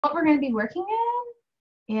What we're going to be working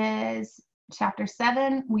in is chapter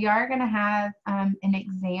 7. We are going to have an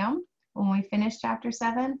exam when we finish chapter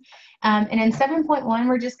 7. And in 7.1,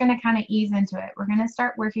 we're just going to kind of ease into it. We're going to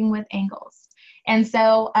start working with angles. And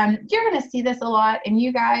so you're going to see this a lot, and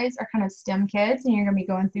you guys are kind of STEM kids, and you're going to be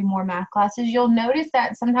going through more math classes. You'll notice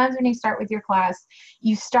that sometimes when you start with your class,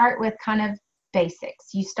 you start with kind of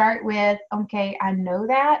basics. You start with, okay, I know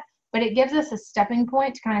that, but it gives us a stepping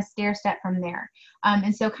point to kind of stair step from there.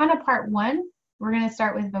 And so kind of part 1, we're going to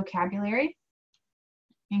start with vocabulary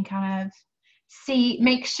and kind of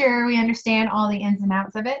make sure we understand all the ins and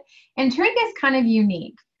outs of it. And trig is kind of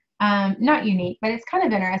unique. Not unique, but it's kind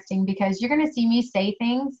of interesting because you're going to see me say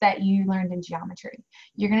things that you learned in geometry.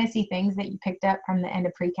 You're going to see things that you picked up from the end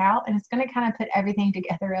of pre-cal, and it's going to kind of put everything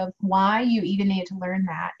together of why you even needed to learn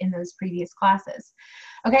that in those previous classes.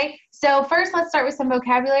 Okay, so first let's start with some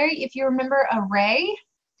vocabulary. If you remember array,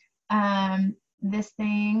 this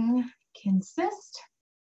thing consists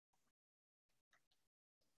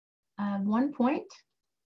of 1 point.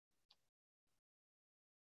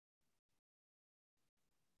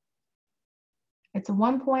 It's a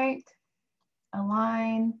 1 point, a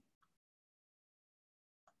line,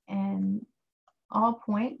 and all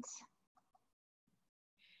points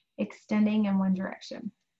extending in one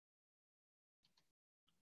direction.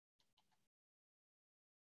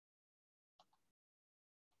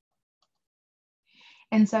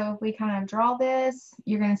 And so if we kind of draw this,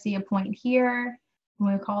 you're going to see a point here.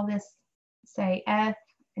 We'll call this, say, F,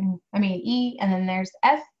 and E, and then there's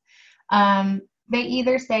F. They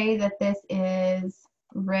either say that this is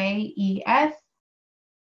ray EF,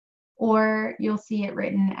 or you'll see it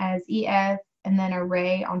written as EF and then a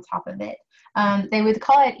ray on top of it. They would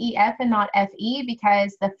call it EF and not FE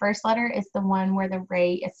because the first letter is the one where the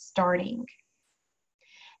ray is starting.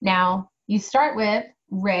 Now, you start with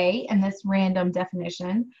ray in this random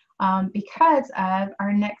definition because of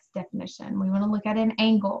our next definition. We want to look at an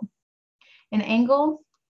angle. An angle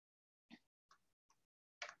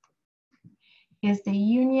is the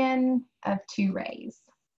union of two rays.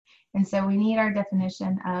 And so we need our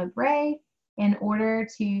definition of ray in order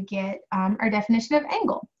to get our definition of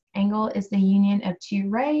angle. Angle is the union of two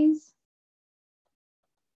rays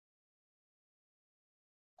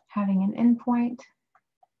having an endpoint.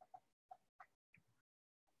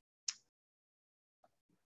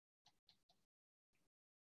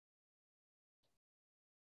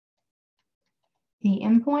 The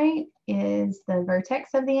endpoint is the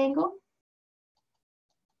vertex of the angle.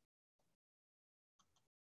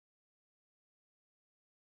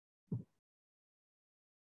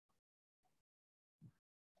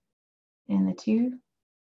 And the two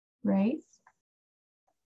rays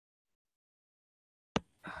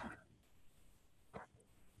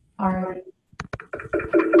are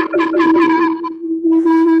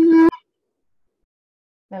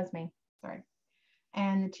that was me, sorry.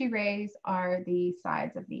 And the two rays are the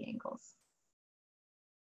sides of the angles.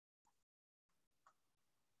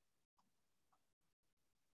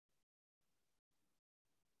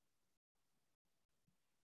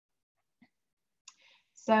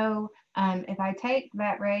 So if I take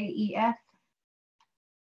that ray EF,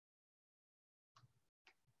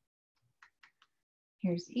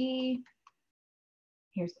 here's E,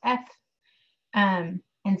 here's F, and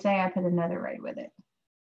say I put another ray with it.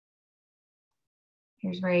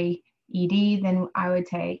 Here's ray ED, then I would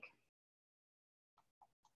take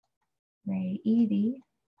ray ED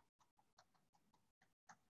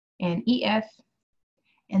and EF,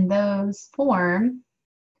 and those form,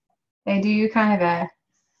 they do kind of a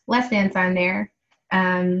less than sign there,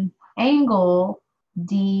 angle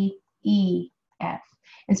DEF.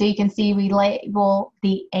 And so you can see we label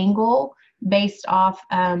the angle based off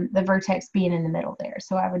the vertex being in the middle there.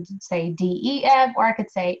 So I would say DEF, or I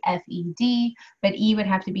could say FED, but E would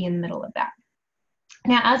have to be in the middle of that.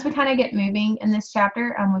 Now, as we kind of get moving in this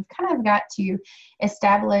chapter, we've kind of got to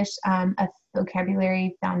establish a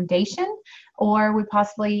vocabulary foundation, or we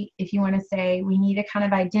possibly, if you want to say, we need to kind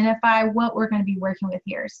of identify what we're going to be working with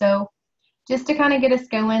here. So just to kind of get us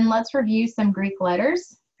going, let's review some Greek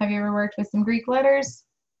letters. Have you ever worked with some Greek letters?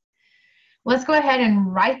 Let's go ahead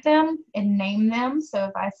and write them and name them. So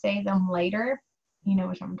if I say them later, you know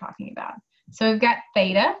which one I'm talking about. So we've got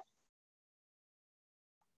theta.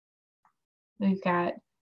 We've got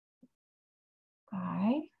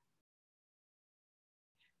phi.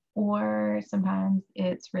 Or sometimes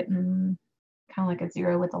it's written kind of like a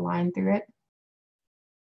 0 with a line through it.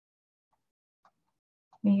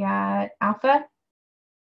 We got alpha.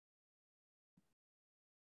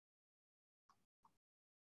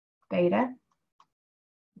 Beta.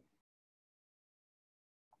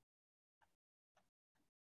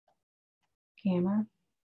 gamma.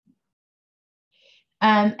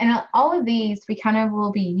 And all of these we kind of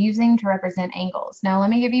will be using to represent angles. Now, let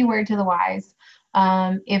me give you word to the wise.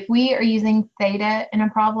 If we are using theta in a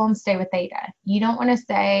problem, stay with theta. You don't want to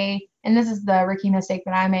say, and this is the rookie mistake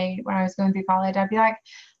that I made when I was going through college, I'd be like,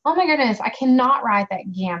 oh my goodness, I cannot write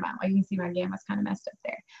that gamma. Like you can see my gamma's kind of messed up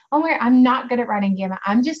there. Oh my, I'm not good at writing gamma.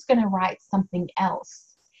 I'm just going to write something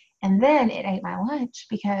else. And then it ate my lunch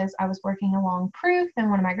because I was working a long proof in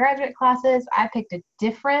one of my graduate classes. I picked a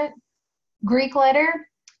different Greek letter,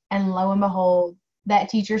 and lo and behold, that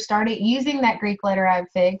teacher started using that Greek letter I've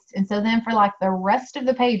fixed. And so then for like the rest of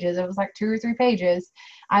the pages, it was like 2 or 3 pages,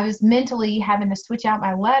 I was mentally having to switch out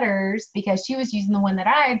my letters because she was using the one that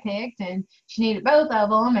I had picked and she needed both of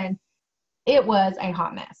them. And it was a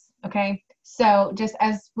hot mess. Okay. So just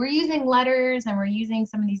as we're using letters and we're using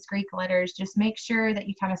some of these Greek letters, just make sure that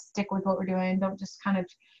you kind of stick with what we're doing. Don't just kind of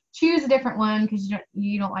choose a different one because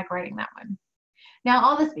you don't like writing that one. Now,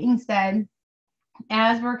 all this being said,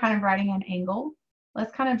 as we're kind of writing an angle,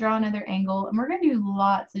 let's kind of draw another angle, and we're going to do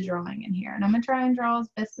lots of drawing in here. And I'm going to try and draw as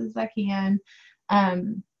best as I can,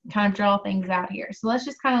 kind of draw things out here. So let's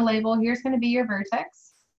just kind of label, here's going to be your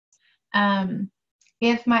vertex.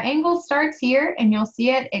 If my angle starts here, and you'll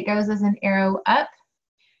see it, it goes as an arrow up.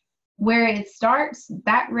 Where it starts,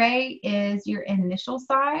 that ray is your initial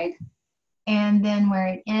side, and then where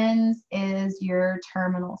it ends is your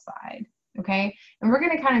terminal side. Okay, and we're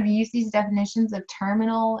going to kind of use these definitions of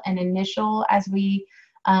terminal and initial as we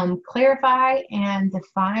clarify and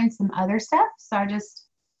define some other stuff. So I just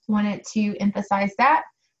wanted to emphasize that.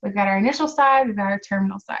 We've got our initial side, we've got our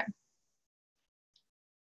terminal side.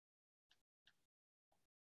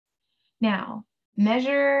 Now,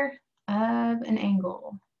 measure of an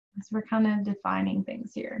angle. So we're kind of defining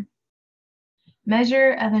things here.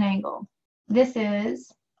 Measure of an angle. This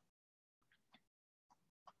is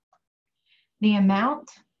the amount,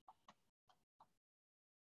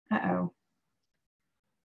 we're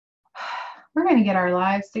going to get our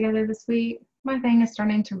lives together this week. My thing is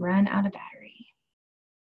starting to run out of battery,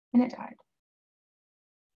 and it died.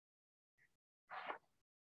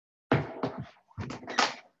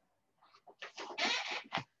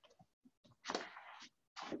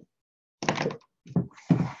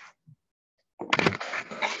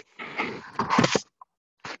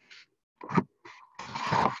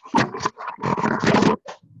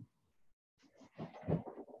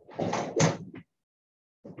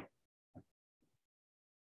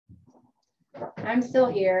 I'm still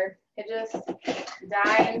here. It just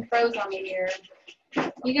died and froze on me here.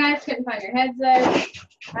 You guys couldn't find your headset.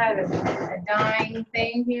 I have a dying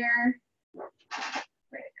thing here.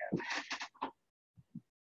 Where'd it go?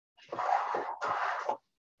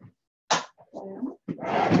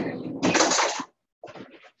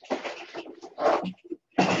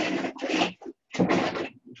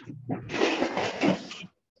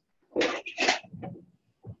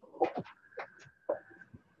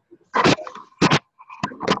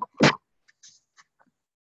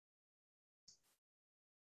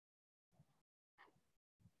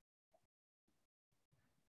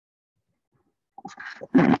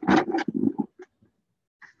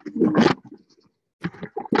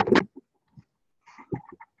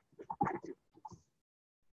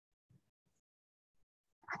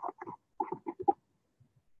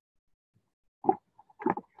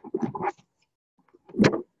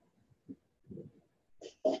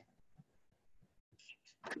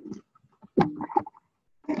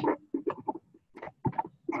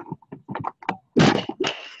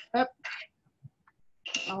 Oh,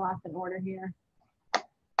 I lost an order here.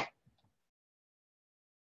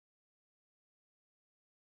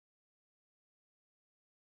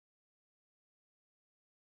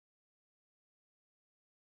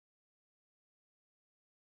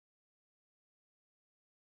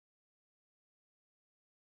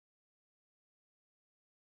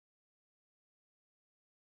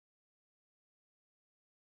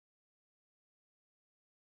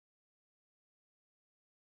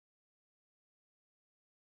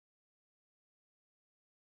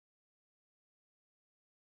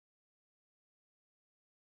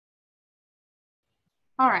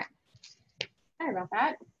 All right. Sorry about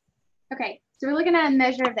that. Okay, so we're looking at a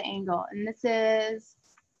measure of the angle, and this is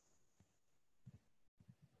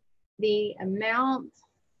the amount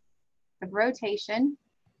of rotation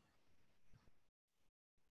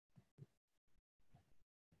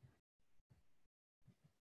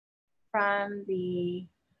from the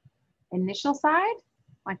initial side,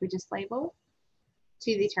 like we just labeled,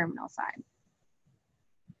 to the terminal side.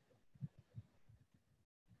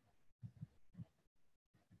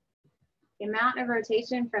 The amount of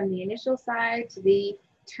rotation from the initial side to the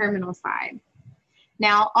terminal side.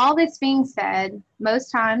 Now, all this being said, most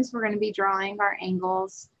times we're going to be drawing our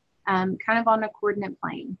angles kind of on a coordinate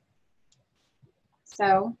plane.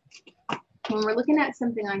 So when we're looking at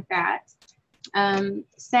something like that,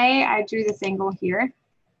 say I drew this angle here.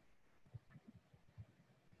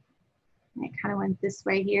 And it kind of went this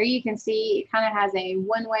way here. You can see it kind of has a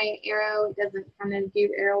one-way arrow. It doesn't kind of give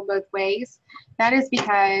arrow both ways. That is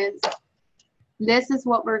because this is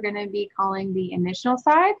what we're going to be calling the initial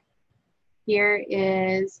side. Here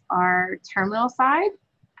is our terminal side.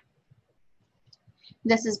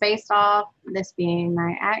 This is based off this being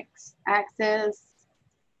my x-axis,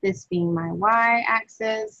 this being my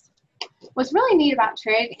y-axis. What's really neat about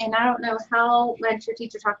trig, and I don't know how much your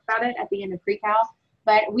teacher talked about it at the end of pre-cal,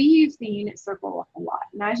 but we use the unit circle a lot.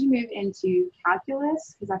 And as you move into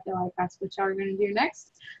calculus, because I feel like that's what y'all are going to do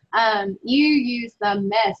next, you use the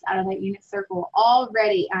mess out of that unit circle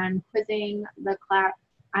already. I'm quizzing the class.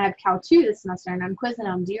 I have Cal 2 this semester, and I'm quizzing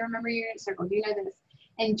them. Do you remember your unit circle? Do you know this?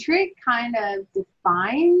 And trig kind of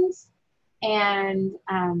defines and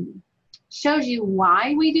shows you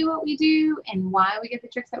why we do what we do and why we get the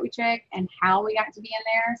tricks that we trick and how we got to be in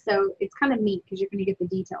there. So it's kind of neat because you're going to get the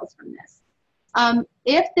details from this.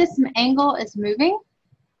 If this angle is moving,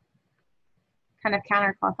 kind of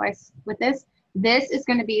counterclockwise with this, this is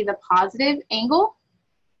going to be the positive angle.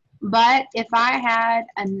 But if I had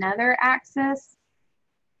another axis,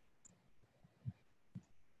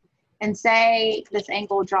 and say this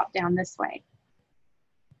angle dropped down this way,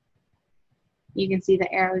 you can see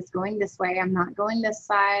the arrow is going this way. I'm not going this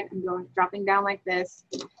side. I'm dropping down like this.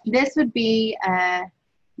 This would be a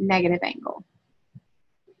negative angle.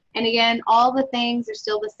 And again, all the things are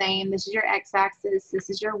still the same. This is your x-axis. This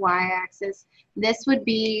is your y-axis. This would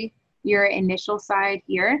be your initial side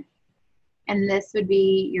here. And this would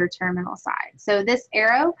be your terminal side. So this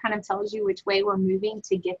arrow kind of tells you which way we're moving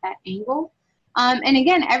to get that angle. And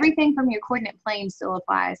again, everything from your coordinate plane still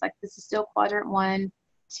applies. Like this is still quadrant 1,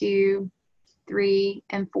 2, 3,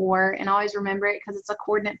 and 4. And always remember it because it's a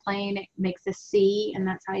coordinate plane. It makes a C, and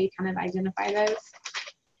that's how you kind of identify those.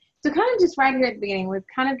 So kind of just right here at the beginning, we've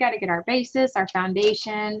kind of got to get our basis, our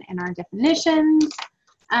foundation, and our definitions.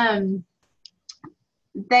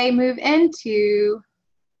 They move into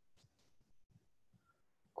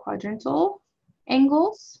quadrantal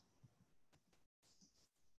angles.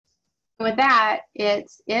 With that,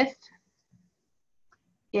 it's if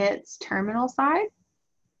its terminal side,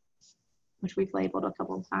 which we've labeled a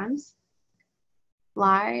couple of times,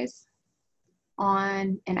 lies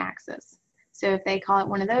on an axis. So if they call it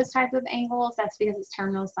one of those types of angles, that's because its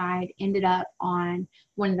terminal side ended up on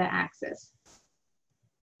one of the axes.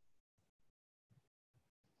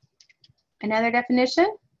 Another definition,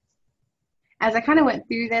 as I kind of went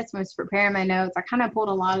through this when I was preparing my notes, I kind of pulled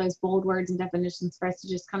a lot of those bold words and definitions for us to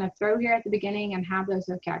just kind of throw here at the beginning and have those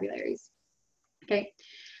vocabularies. Okay,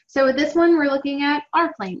 so with this one, we're looking at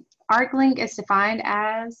arc length. Arc length is defined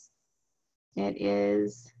as it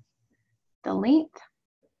is the length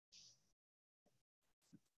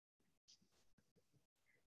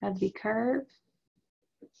of the curve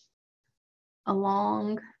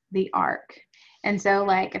along the arc. And so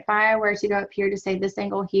like if I were to go up here to say this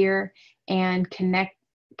angle here and connect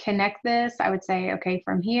this, I would say, okay,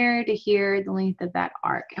 from here to here, the length of that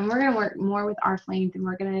arc. And we're going to work more with arc length, and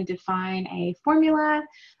we're going to define a formula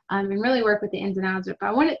and really work with the ins and outs. But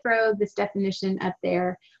I want to throw this definition up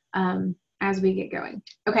there as we get going.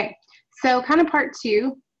 Okay, so kind of part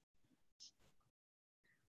 2.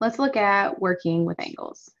 Let's look at working with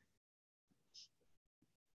angles.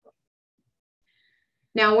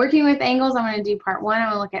 Now, working with angles, I'm going to do part 1. I'm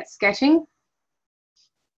going to look at sketching.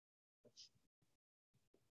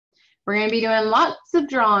 We're going to be doing lots of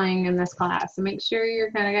drawing in this class, so make sure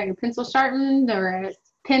you're kind of got your pencil sharpened or a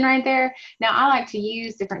pen right there. Now, I like to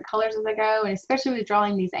use different colors as I go, and especially with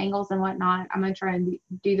drawing these angles and whatnot, I'm going to try and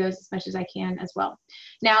do those as much as I can as well.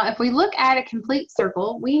 Now, if we look at a complete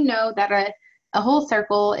circle, we know that a whole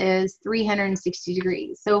circle is 360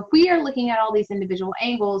 degrees. So if we are looking at all these individual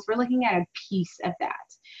angles, we're looking at a piece of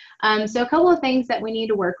that. So a couple of things that we need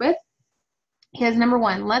to work with is number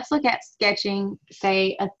 1, let's look at sketching,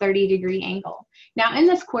 say, a 30-degree angle. Now in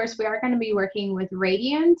this course, we are going to be working with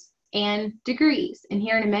radians and degrees. And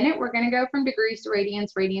here in a minute, we're going to go from degrees to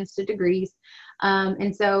radians, radians to degrees.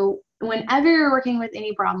 And so whenever you're working with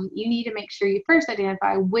any problem, you need to make sure you first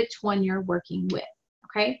identify which one you're working with,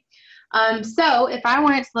 okay? So if I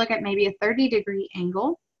wanted to look at maybe a 30-degree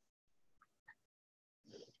angle,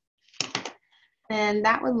 then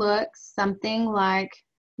that would look something like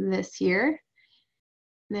this here.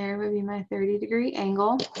 There would be my 30-degree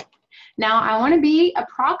angle. Now, I want to be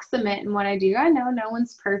approximate in what I do. I know no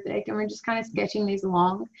one's perfect, and we're just kind of sketching these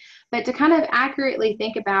along. But to kind of accurately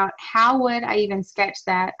think about how would I even sketch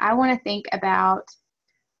that, I want to think about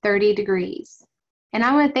 30 degrees. And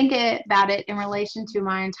I want to think about it in relation to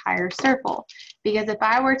my entire circle. Because if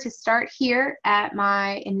I were to start here at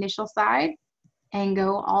my initial side and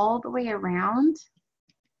go all the way around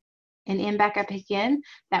and end back up again,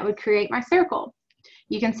 that would create my circle.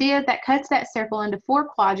 You can see that cuts that circle into 4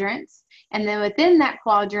 quadrants, and then within that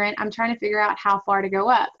quadrant, I'm trying to figure out how far to go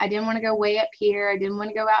up. I didn't want to go way up here, I didn't want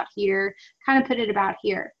to go out here, kind of put it about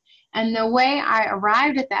here. And the way I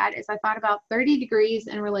arrived at that is I thought about 30 degrees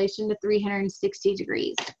in relation to 360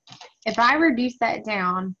 degrees. If I reduce that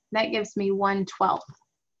down, that gives me 1/12.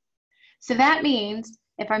 So that means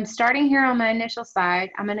if I'm starting here on my initial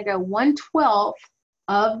side, I'm going to go 1/12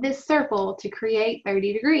 of this circle to create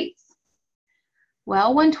 30 degrees.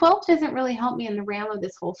 Well, 1/12 doesn't really help me in the realm of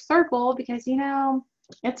this whole circle because, you know,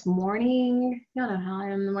 it's morning. Y'all know how I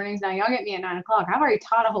am in the mornings now. Y'all get me at 9 o'clock. I've already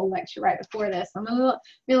taught a whole lecture right before this. I'm going to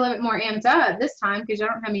be a little bit more amped up this time because you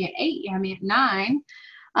don't have me at 8. You have me at 9.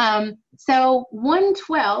 So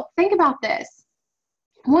 1/12, think about this.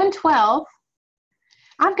 1/12,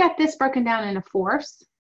 I've got this broken down into fourths.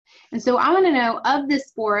 And so I want to know of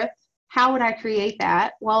this fourth, how would I create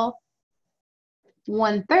that? Well,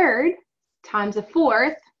 1/3 times a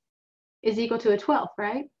fourth is equal to a 12th,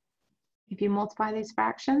 right? If you multiply these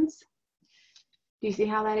fractions, do you see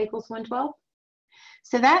how that equals 1/12?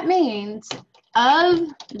 So that means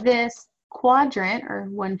of this quadrant, or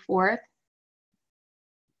 1/4,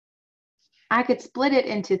 I could split it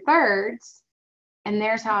into thirds, and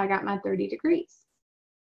there's how I got my 30 degrees.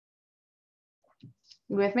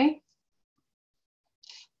 You with me?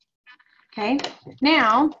 Okay,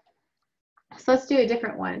 now, so let's do a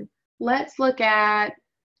different one. Let's look at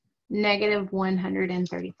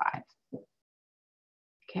 -135.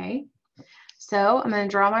 Okay, so I'm going to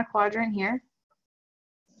draw my quadrant here.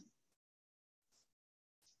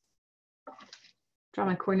 Draw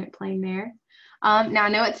my coordinate plane there. Now I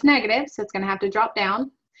know it's negative, so it's going to have to drop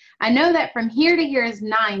down. I know that from here to here is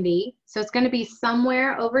 90, so it's going to be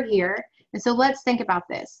somewhere over here. And so let's think about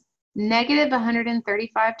this.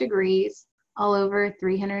 -135 degrees all over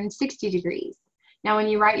 360 degrees. Now when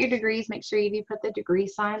you write your degrees, make sure you put the degree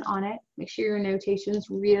sign on it. Make sure your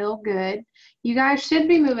notation's real good. You guys should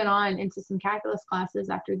be moving on into some calculus classes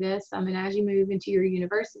after this, as you move into your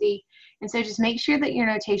university. And so just make sure that your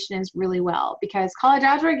notation is really well, because college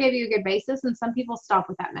algebra gave you a good basis and some people stop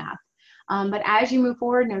with that math. But as you move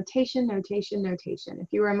forward, notation, notation, notation.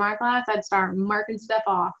 If you were in my class, I'd start marking stuff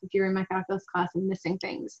off if you're in my calculus class and missing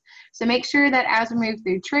things. So make sure that as we move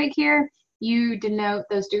through trig here, you denote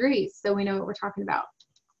those degrees so we know what we're talking about.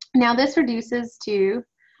 Now this reduces to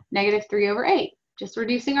 -3/8. Just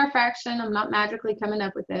reducing our fraction. I'm not magically coming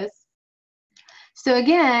up with this. So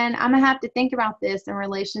again, I'm going to have to think about this in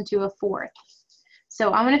relation to a fourth.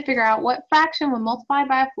 So I'm going to figure out what fraction would multiply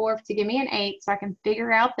by a fourth to give me an 8 so I can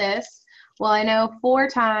figure out this. Well, I know 4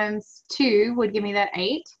 times 2 would give me that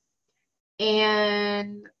 8.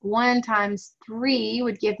 And 1 times 3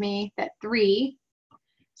 would give me that 3.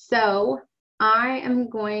 So I am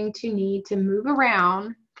going to need to move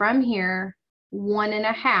around from here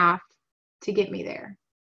 1.5 to get me there.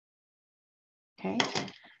 Okay,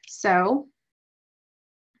 so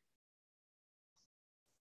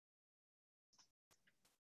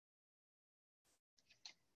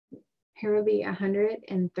here will be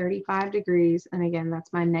 135 degrees, and again,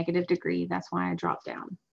 that's my negative degree. That's why I dropped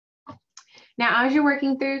down. Now, as you're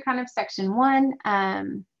working through kind of section 1,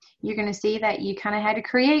 you're going to see that you kind of had to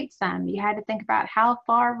create some. You had to think about how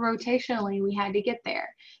far rotationally we had to get there.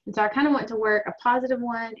 And so I kind of went to work a positive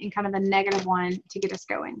one and kind of a negative one to get us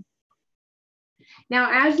going.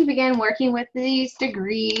 Now, as you begin working with these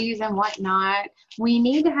degrees and whatnot, we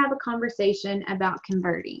need to have a conversation about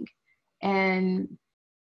converting. And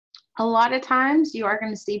a lot of times you are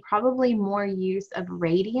going to see probably more use of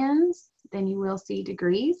radians than you will see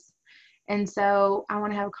degrees. And so I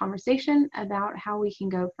want to have a conversation about how we can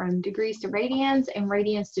go from degrees to radians and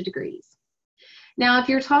radians to degrees. Now, if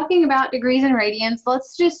you're talking about degrees and radians,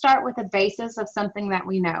 let's just start with the basis of something that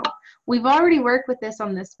we know. We've already worked with this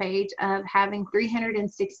on this page of having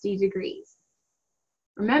 360 degrees.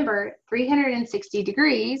 Remember, 360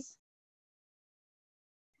 degrees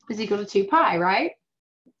is equal to 2 pi, right?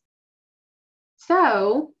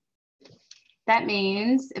 So that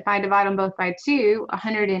means if I divide them both by 2,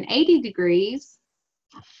 180 degrees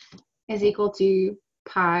is equal to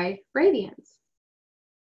pi radians.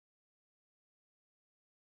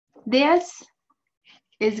 This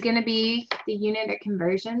is going to be the unit of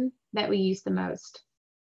conversion that we use the most.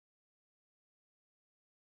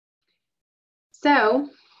 So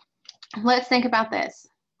let's think about this.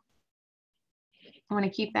 I want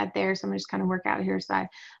to keep that there, so I'm just kind of work out here side.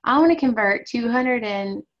 I want to convert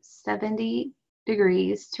 270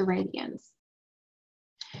 degrees to radians.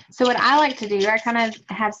 So what I like to do, I kind of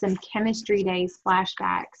have some chemistry days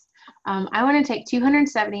flashbacks. I want to take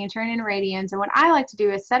 270 and turn it into radians. And what I like to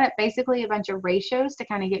do is set up basically a bunch of ratios to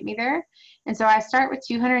kind of get me there. And so I start with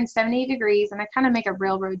 270 degrees and I kind of make a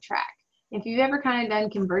railroad track. If you've ever kind of done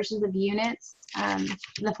conversions of units,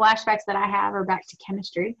 the flashbacks that I have are back to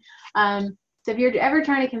chemistry. So if you're ever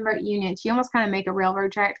trying to convert units, you almost kind of make a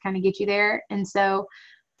railroad track to kind of get you there. And so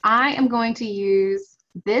I am going to use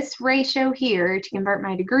this ratio here to convert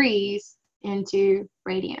my degrees into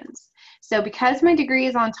radians. So because my degree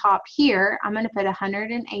is on top here, I'm going to put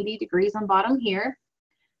 180 degrees on bottom here.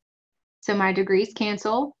 So my degrees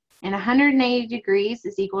cancel, and 180 degrees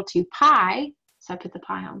is equal to pi, so I put the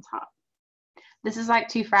pi on top. This is like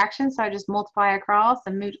two fractions, so I just multiply across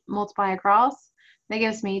and multiply across. That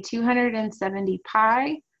gives me 270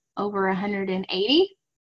 pi over 180.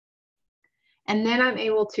 And then I'm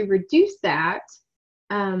able to reduce that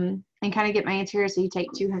and kind of get my answer here. So you take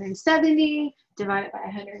 270, divide it by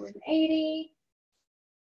 180,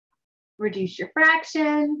 reduce your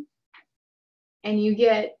fraction, and you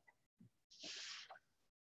get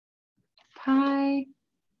pi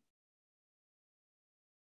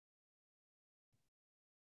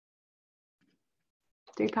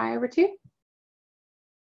 (3 pi over 2).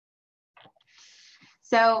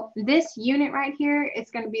 So this unit right here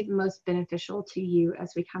is going to be the most beneficial to you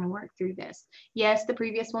as we kind of work through this. Yes, the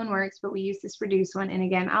previous one works, but we use this reduced one. And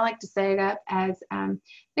again, I like to set it up as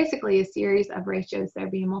basically a series of ratios that are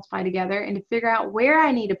being multiplied together. And to figure out where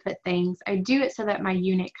I need to put things, I do it so that my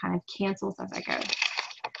unit kind of cancels as I go.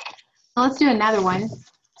 Now let's do another one.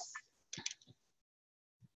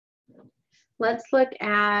 Let's look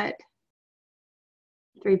at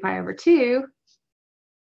 3 pi over 2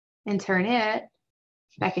 and turn it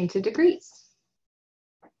back into degrees.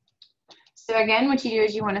 So again, what you do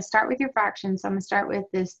is you want to start with your fractions. So I'm going to start with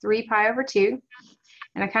this 3 pi over 2,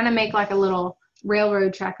 and I kind of make like a little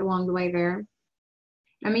railroad track along the way there.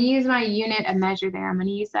 I'm going to use my unit of measure there. I'm going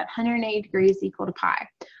to use that 180 degrees equal to pi.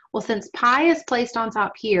 Well, since pi is placed on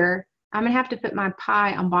top here, I'm going to have to put my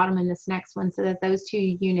pi on bottom in this next one so that those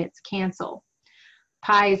two units cancel.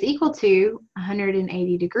 Pi is equal to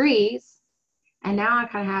 180 degrees, and now I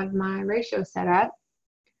kind of have my ratio set up.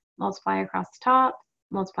 Multiply across the top,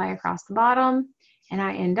 multiply across the bottom, and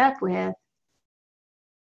I end up with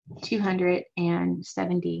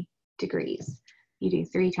 270 degrees. You do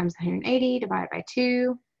 3 times 180 divided by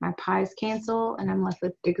 2, my pi's cancel, and I'm left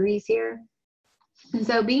with degrees here. And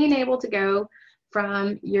so being able to go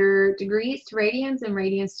from your degrees to radians and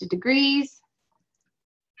radians to degrees,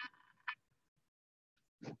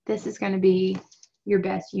 this is going to be your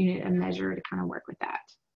best unit of measure to kind of work with that.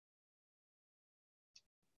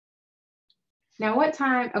 Now what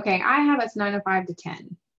time, okay, I have us 9:05 to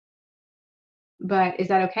 10. But is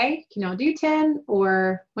that okay? Can y'all do 10?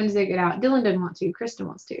 Or when does it get out? Dylan doesn't want to, Kristen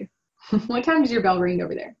wants to. What time does your bell ring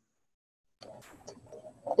over there?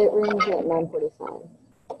 It rings at 9:45.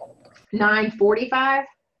 9:45?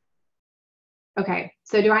 Okay,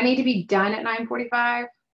 so do I need to be done at 9:45?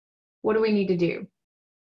 What do we need to do?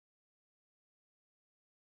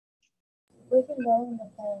 We can go in the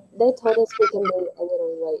third. They told us we can be a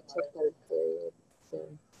little late to third period. So.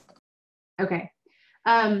 Okay.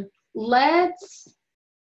 Let's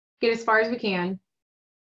get as far as we can,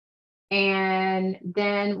 and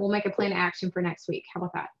then we'll make a plan of action for next week. How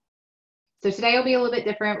about that? So today will be a little bit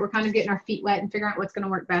different. We're kind of getting our feet wet and figuring out what's going to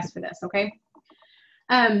work best for this, okay?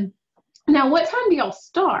 Now, what time do y'all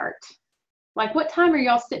start? Like, what time are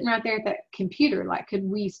y'all sitting right there at that computer? Like, could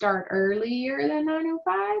we start earlier than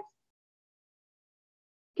 9:05?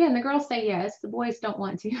 Again, the girls say yes. The boys don't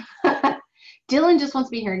want to. Dylan just wants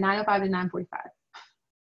to be here 9:05 to 9:45.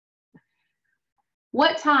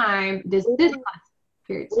 What time does this class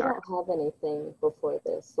period start? We don't have anything before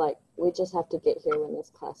this. Like, we just have to get here when this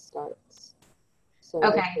class starts. So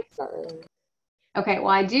okay. We could start early. Okay, well,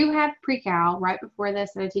 I do have pre-cal right before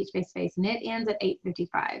this that I teach face-to-face, and it ends at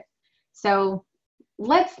 8:55. So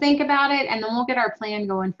let's think about it, and then we'll get our plan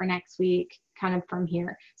going for next week kind of from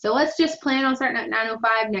here. So let's just plan on starting at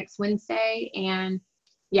 9:05 next Wednesday, and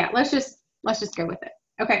yeah, let's just go with it.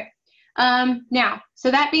 Okay. Now, so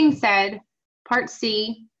that being said, part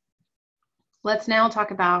C, let's now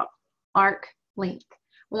talk about arc length.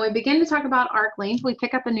 When we begin to talk about arc length, we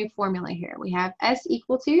pick up a new formula here. We have S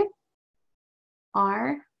equal to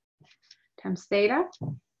R times theta,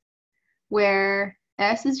 where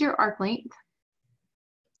S is your arc length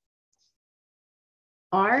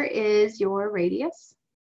R is your radius,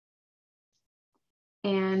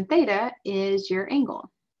 and theta is your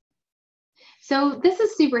angle. So this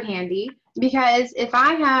is super handy because if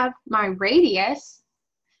I have my radius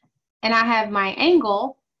and I have my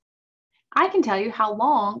angle, I can tell you how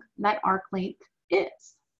long that arc length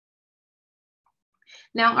is.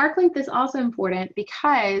 Now, arc length is also important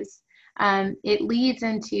because it leads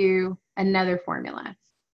into another formula,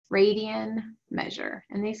 radian measure.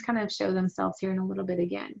 And these kind of show themselves here in a little bit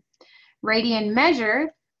again. Radian measured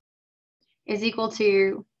is equal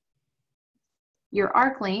to your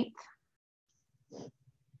arc length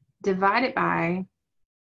divided by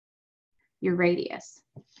your radius.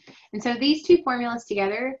 And so these two formulas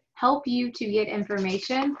together help you to get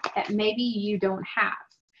information that maybe you don't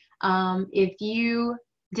have. If you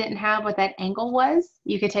didn't have what that angle was,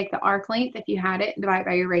 you could take the arc length if you had it and divide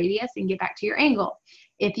by your radius and get back to your angle.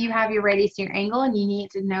 If you have your radius and your angle and you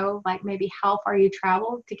need to know like maybe how far you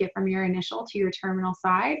traveled to get from your initial to your terminal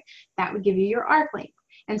side, that would give you your arc length.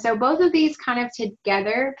 And so both of these kind of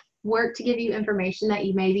together work to give you information that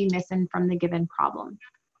you may be missing from the given problem.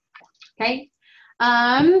 Okay,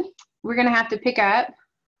 we're gonna have to pick up a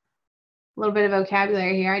little bit of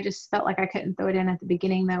vocabulary here. I just felt like I couldn't throw it in at the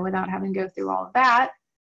beginning though without having to go through all of that.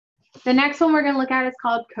 The next one we're gonna look at is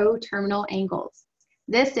called coterminal angles.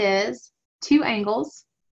 This is two angles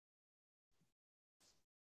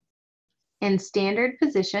in standard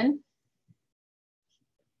position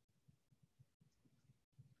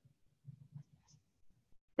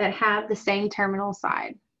that have the same terminal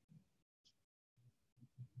side.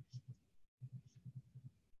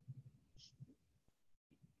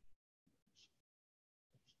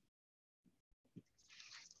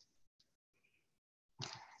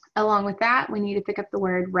 Along with that, we need to pick up the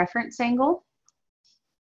word reference angle.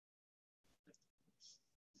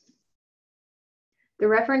 The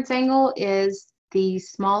reference angle is the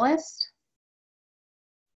smallest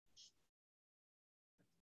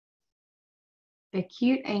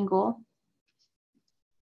acute angle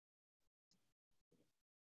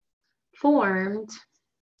formed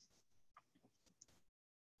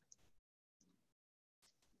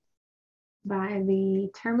by the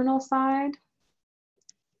terminal side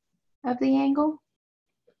of the angle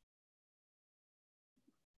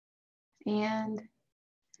and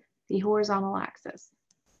the horizontal axis.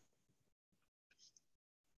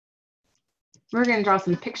 We're going to draw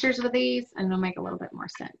some pictures with these and it'll make a little bit more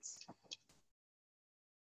sense.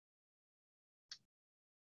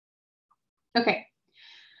 Okay,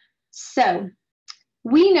 so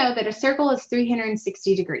we know that a circle is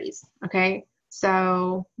 360 degrees, okay?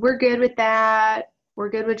 So we're good with that. We're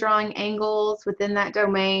good with drawing angles within that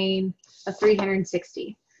domain of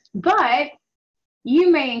 360. But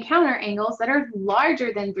you may encounter angles that are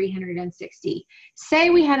larger than 360. Say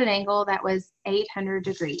we had an angle that was 800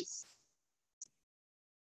 degrees.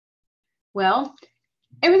 Well,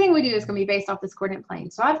 everything we do is going to be based off this coordinate plane.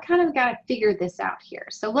 So I've kind of got to figure this out here.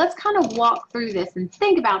 So let's kind of walk through this and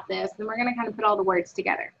think about this, and we're going to kind of put all the words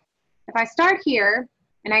together. If I start here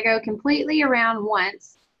and I go completely around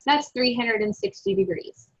once, that's 360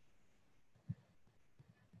 degrees.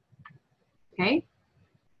 Okay?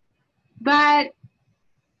 But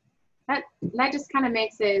that just kind of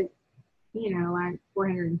makes it, you know, like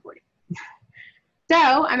 440. So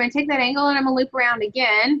I'm going to take that angle and I'm going to loop around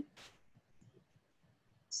again.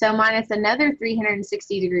 So minus another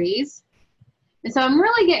 360 degrees. And so I'm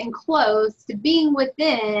really getting close to being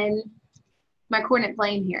within my coordinate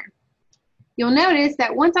plane here. You'll notice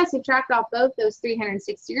that once I subtract off both those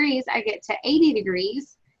 360 degrees, I get to 80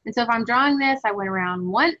 degrees. And so if I'm drawing this, I went around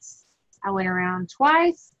once, I went around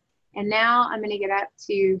twice, and now I'm going to get up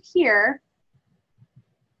to here,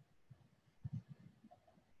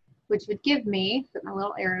 which would give me, put my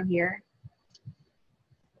little arrow here,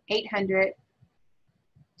 800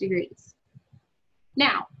 degrees.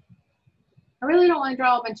 Now, I really don't want to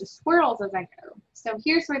draw a bunch of swirls as I go. So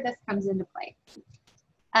here's where this comes into play.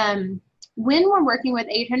 When we're working with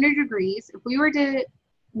 800 degrees, if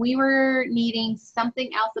we were needing something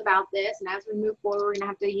else about this, and as we move forward, we're going to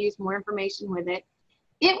have to use more information with it,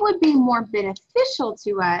 it would be more beneficial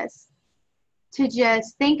to us to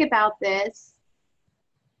just think about this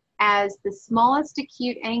as the smallest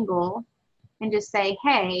acute angle and just say,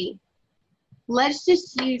 hey, let's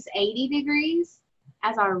just use 80 degrees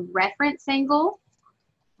as our reference angle.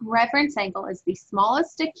 Reference angle is the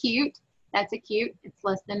smallest acute. That's acute. It's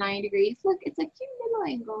less than 90 degrees. Look, it's a cute little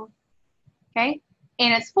angle. Okay?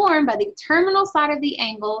 And it's formed by the terminal side of the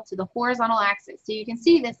angle to the horizontal axis. So you can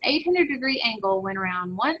see this 800 degree angle went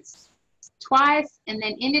around once, twice, and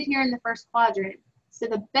then ended here in the first quadrant. So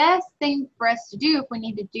the best thing for us to do if we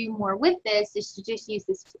need to do more with this is to just use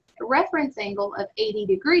this reference angle of 80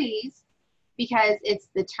 degrees because it's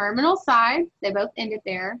the terminal side, they both end it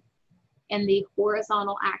there, and the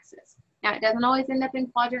horizontal axis. Now, it doesn't always end up in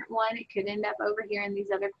quadrant 1. It could end up over here in these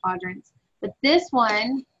other quadrants. But this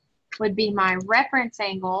one would be my reference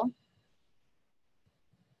angle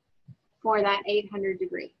for that 800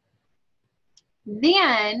 degree.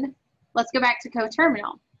 Then, let's go back to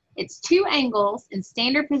coterminal. It's two angles in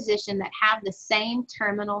standard position that have the same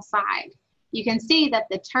terminal side. You can see that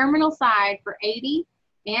the terminal side for 80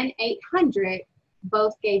 and 800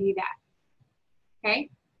 both gave you that. Okay?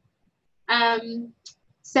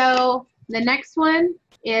 So the next one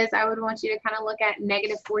is I would want you to kind of look at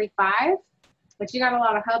 -45, but you got a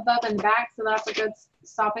lot of hubbub in the back, so that's a good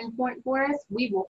stopping point for us. We will